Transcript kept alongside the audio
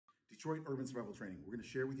Detroit Urban Survival Training. We're going to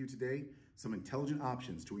share with you today some intelligent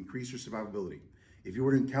options to increase your survivability. If you were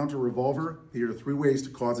to encounter a revolver, here are 3 ways to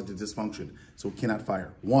cause it to dysfunction so it cannot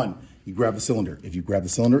fire. 1, you grab the cylinder. If you grab the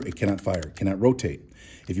cylinder, it cannot fire, it cannot rotate.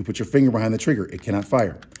 If you put your finger behind the trigger, it cannot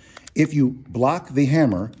fire. If you block the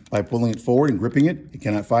hammer by pulling it forward and gripping it, it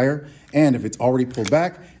cannot fire. And if it's already pulled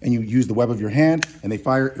back and you use the web of your hand and they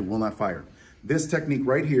fire, it will not fire. This technique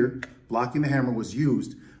right here, blocking the hammer, was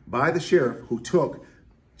used by the sheriff who took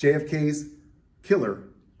JFK's killer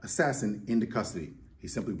assassin into custody. He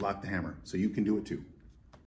simply blocked the hammer, so you can do it too.